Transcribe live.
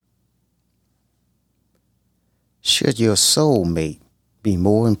Should your soulmate be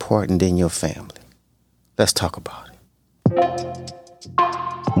more important than your family? Let's talk about it.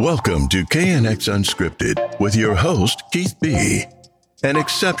 Welcome to KNX Unscripted with your host, Keith B., an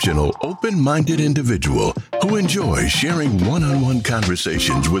exceptional, open-minded individual who enjoys sharing one-on-one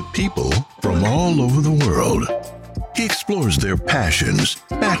conversations with people from all over the world. He explores their passions,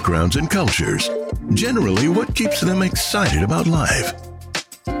 backgrounds, and cultures, generally what keeps them excited about life.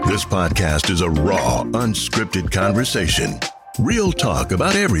 This podcast is a raw, unscripted conversation, real talk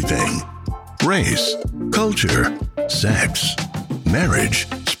about everything: race, culture, sex, marriage,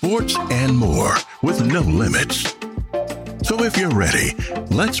 sports, and more, with no limits. So if you're ready,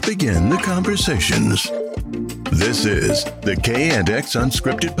 let's begin the conversations. This is the KNX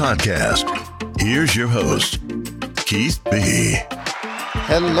Unscripted Podcast. Here's your host, Keith B.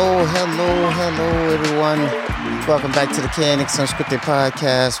 Hello, everyone. Welcome back to the KNX Unscripted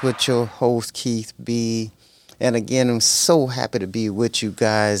Podcast with your host, Keith B. And again, I'm so happy to be with you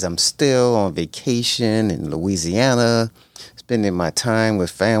guys. I'm still on vacation in Louisiana, spending my time with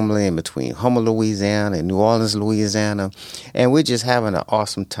family in between Houma, Louisiana and New Orleans, Louisiana. And we're just having an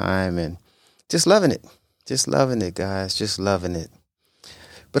awesome time and just loving it. Just loving it, guys. Just loving it.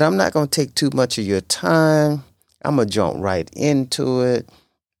 But I'm not going to take too much of your time. I'm going to jump right into it.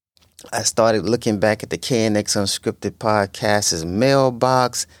 I started looking back at the KNX Unscripted Podcast's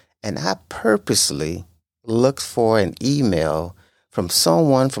mailbox, and I purposely looked for an email from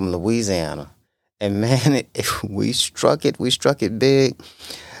someone from Louisiana. And man, we struck it big.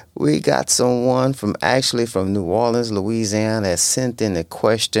 We got someone from New Orleans, Louisiana, that sent in a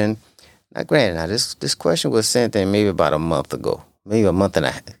question. Now, granted, this question was sent in maybe about a month ago. Maybe a month and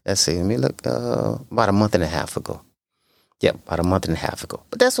a half. Let's see. Let me look. About a month and a half ago. Yep, about a month and a half ago.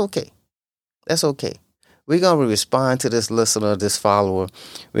 But that's okay. That's okay. We're going to respond to this listener, this follower.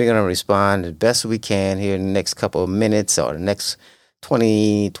 We're going to respond the best we can here in the next couple of minutes or the next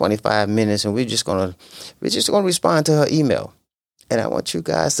 20, 25 minutes. And we're just going to respond to her email. And I want you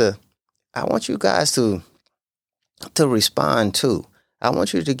guys to respond too. I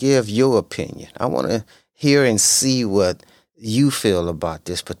want you to give your opinion. I want to hear and see what you feel about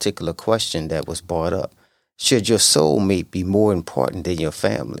this particular question that was brought up. Should your soulmate be more important than your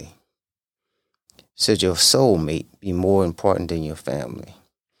family? Should your soulmate be more important than your family?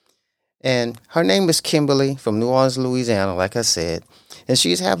 And her name is Kimberly from New Orleans, Louisiana, like I said. And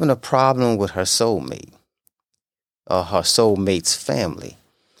she's having a problem with her soulmate, or her soulmate's family.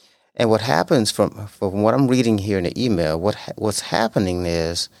 And what happens from what I'm reading here in the email, what's happening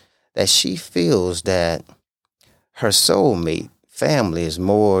is that she feels that her soulmate family is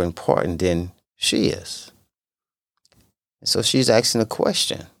more important than she is. And so she's asking a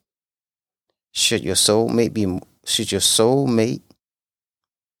question. Should your soulmate be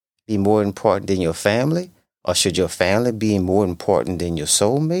more important than your family? Or should your family be more important than your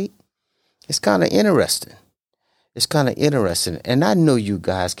soulmate? It's kind of interesting. And I know you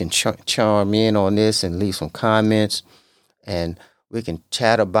guys can chime in on this and leave some comments. And we can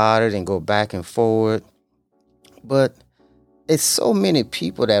chat about it and go back and forward. But it's so many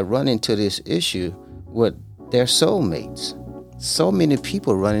people that run into this issue with their soulmates. So many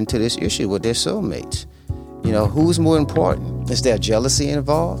people run into this issue with their soulmates. You know, who's more important? Is there jealousy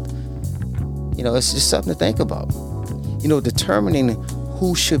involved? You know, it's just something to think about. You know, determining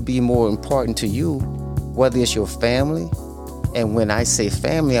who should be more important to you, whether it's your family. And when I say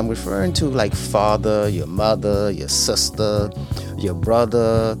family, I'm referring to like father, your mother, your sister, your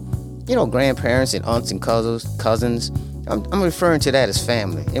brother, you know, grandparents and aunts and cousins. I'm referring to that as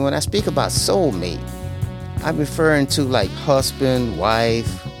family. And when I speak about soulmate, I'm referring to like husband,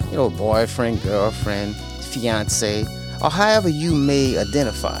 wife, you know, boyfriend, girlfriend, fiance, or however you may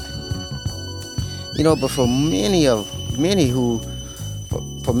identify. You know, but for many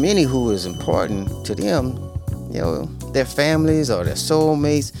who is important to them, you know, their families or their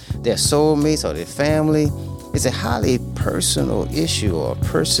soulmates or their family, it's a highly personal issue or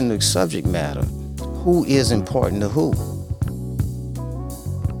personal subject matter. Who is important to who?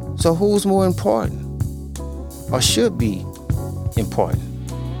 So who's more important? Or should be important?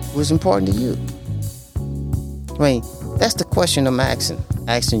 Who's important to you? I mean, that's the question I'm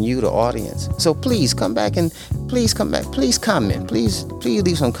asking you, the audience. So please comment. Please leave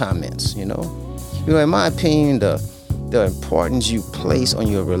some comments, you know. You know, in my opinion, the importance you place on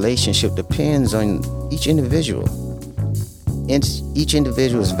your relationship depends on each individual. Each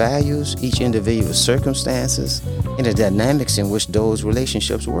individual's values, each individual's circumstances, and the dynamics in which those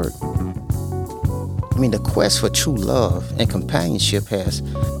relationships work. I mean, the quest for true love and companionship has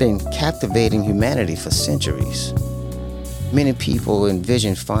been captivating humanity for centuries. Many people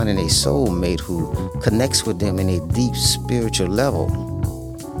envision finding a soulmate who connects with them in a deep spiritual level.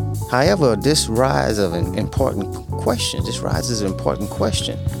 However, this raises an important question.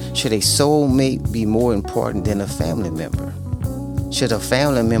 Should a soulmate be more important than a family member? Should a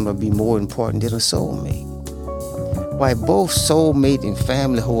family member be more important than a soulmate? While both soulmate and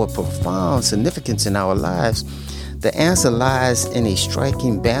family hold a profound significance in our lives, the answer lies in a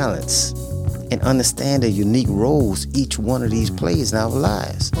striking balance and understand the unique roles each one of these plays in our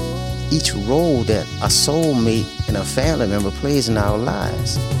lives. Each role that a soulmate and a family member plays in our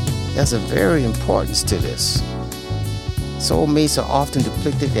lives. There's a very importance to this. Soulmates are often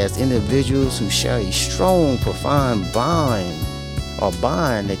depicted as individuals who share a strong, profound bond,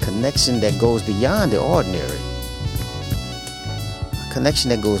 a connection that goes beyond the ordinary. A connection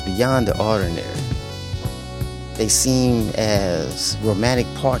that goes beyond the ordinary. They seem as romantic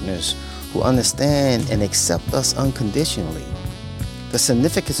partners who understand and accept us unconditionally. The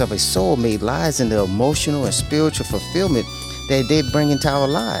significance of a soulmate lies in the emotional and spiritual fulfillment that they bring into our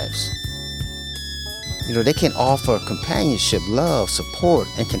lives. They can offer companionship, love, support,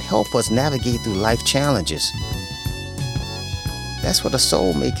 and can help us navigate through life challenges. That's what a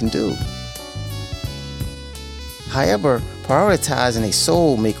soulmate can do. However, prioritizing a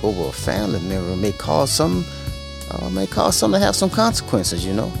soulmate over a family member may cause some to have some consequences,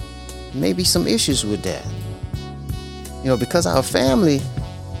 Maybe some issues with that. Because our family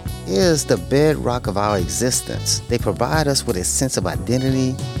is the bedrock of our existence. They provide us with a sense of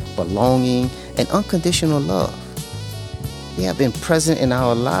identity, belonging, and unconditional love. They have been present in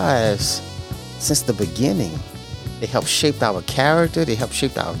our lives since the beginning. They help shape our character, they help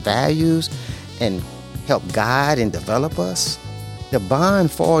shape our values, and help guide and develop us. The bond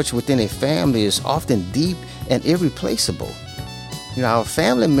forged within a family is often deep and irreplaceable. Our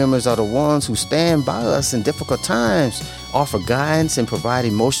family members are the ones who stand by us in difficult times, offer guidance, and provide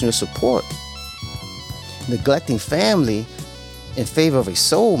emotional support. Neglecting family in favor of a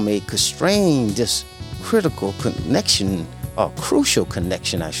soulmate could strain this critical connection, or crucial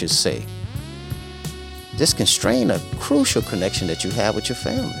connection, I should say. This can strain a crucial connection that you have with your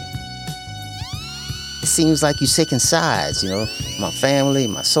family. It seems like you're taking sides, my family,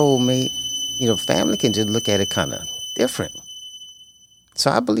 my soulmate. Family can just look at it kind of different. So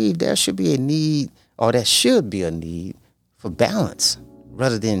I believe there should be a need for balance.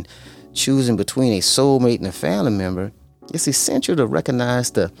 Rather than choosing between a soulmate and a family member, it's essential to recognize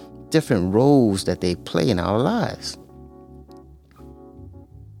the different roles that they play in our lives.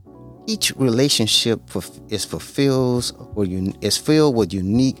 Each relationship is filled with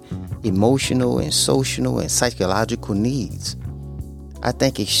unique emotional and social and psychological needs. I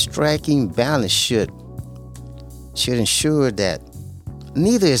think a striking balance should ensure that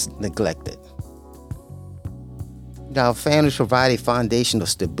neither is neglected. Our families provide a foundation of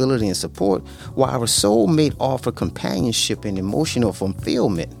stability and support, while our soulmate offer companionship and emotional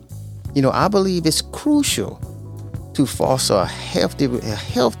fulfillment. I believe it's crucial to foster a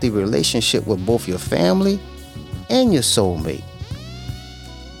healthy relationship with both your family and your soulmate.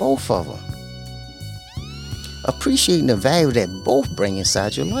 Both of them. Appreciating the value that both bring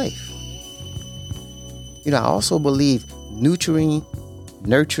inside your life. I also believe nurturing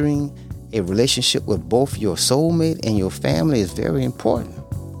a relationship with both your soulmate and your family is very important.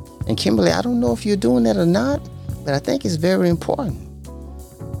 And Kimberly, I don't know if you're doing that or not, but I think it's very important.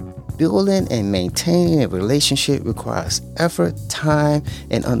 Building and maintaining a relationship requires effort, time,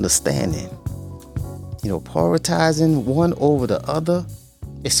 and understanding. Prioritizing one over the other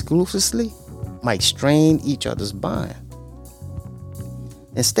exclusively might strain each other's bond.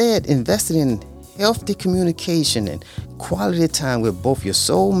 Instead, investing in healthy communication and quality time with both your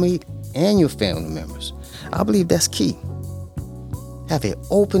soulmate and your family members, I believe that's key. Have an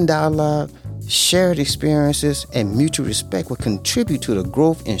open dialogue, shared experiences, and mutual respect will contribute to the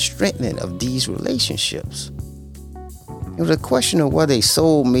growth and strengthening of these relationships. The question of whether a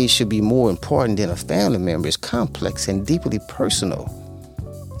soulmate should be more important than a family member is complex and deeply personal.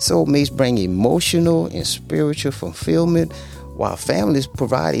 Soulmates bring emotional and spiritual fulfillment, while families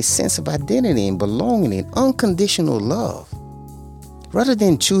provide a sense of identity and belonging and unconditional love. Rather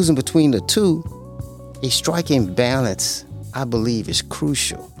than choosing between the two, a striking balance, I believe, is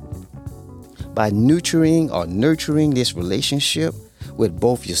crucial. By nurturing this relationship with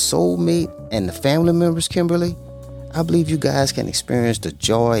both your soulmate and the family members, Kimberly, I believe you guys can experience the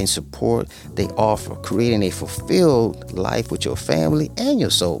joy and support they offer, creating a fulfilled life with your family and your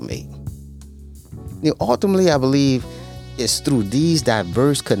soulmate. Ultimately, I believe it's through these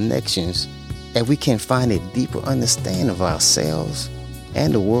diverse connections that we can find a deeper understanding of ourselves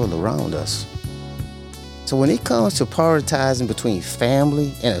and the world around us. So when it comes to prioritizing between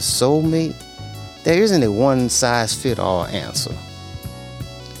family and a soulmate, there isn't a one-size-fits-all answer.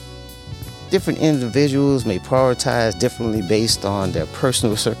 Different individuals may prioritize differently based on their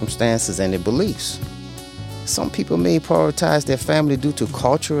personal circumstances and their beliefs. Some people may prioritize their family due to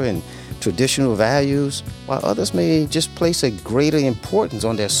culture and traditional values, while others may just place a greater importance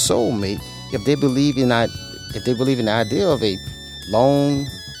on their soulmate if they believe in the idea of a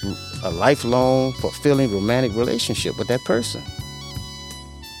lifelong, fulfilling romantic relationship with that person.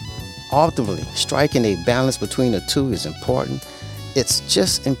 Ultimately, striking a balance between the two is important. It's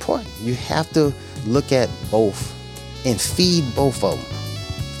just important. You have to look at both and feed both of them.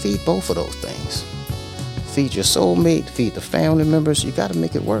 Feed both of those things. Feed your soulmate, feed the family members. You got to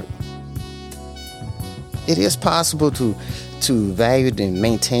make it work. It is possible to value and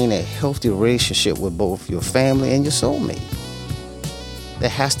maintain a healthy relationship with both your family and your soulmate. There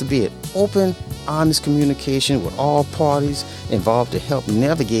has to be an open, honest communication with all parties involved to help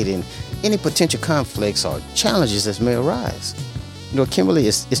navigating any potential conflicts or challenges that may arise. You know, Kimberly,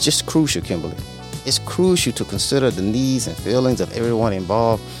 it's just crucial, Kimberly. It's crucial to consider the needs and feelings of everyone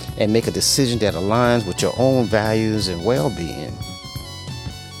involved and make a decision that aligns with your own values and well-being.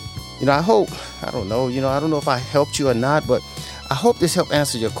 You know, I don't know if I helped you or not, but I hope this helped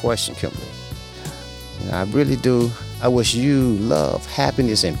answer your question, Kimberly. You know, I really do. I wish you love,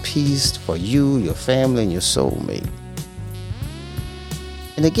 happiness, and peace for you, your family, and your soulmate.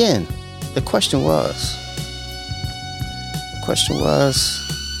 And again, the question was,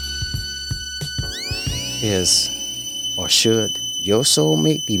 should your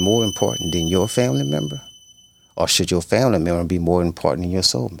soulmate be more important than your family member? Or should your family member be more important than your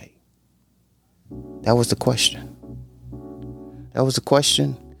soulmate? That was the question.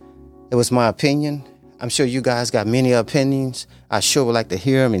 It was my opinion. I'm sure you guys got many opinions. I sure would like to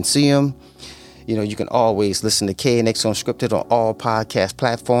hear them and see them. You know, you can always listen to KNX Unscripted on all podcast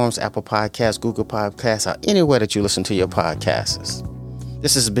platforms, Apple Podcasts, Google Podcasts, or anywhere that you listen to your podcasts.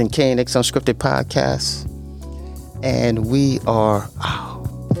 This has been KNX Unscripted Podcast, and we are out.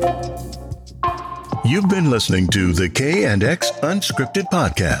 You've been listening to the KNX Unscripted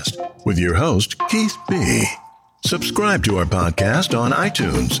Podcast with your host, Keith B. Subscribe to our podcast on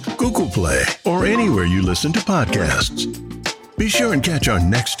iTunes, Google Play, or anywhere you listen to podcasts. Be sure and catch our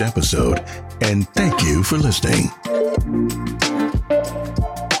next episode, and thank you for listening.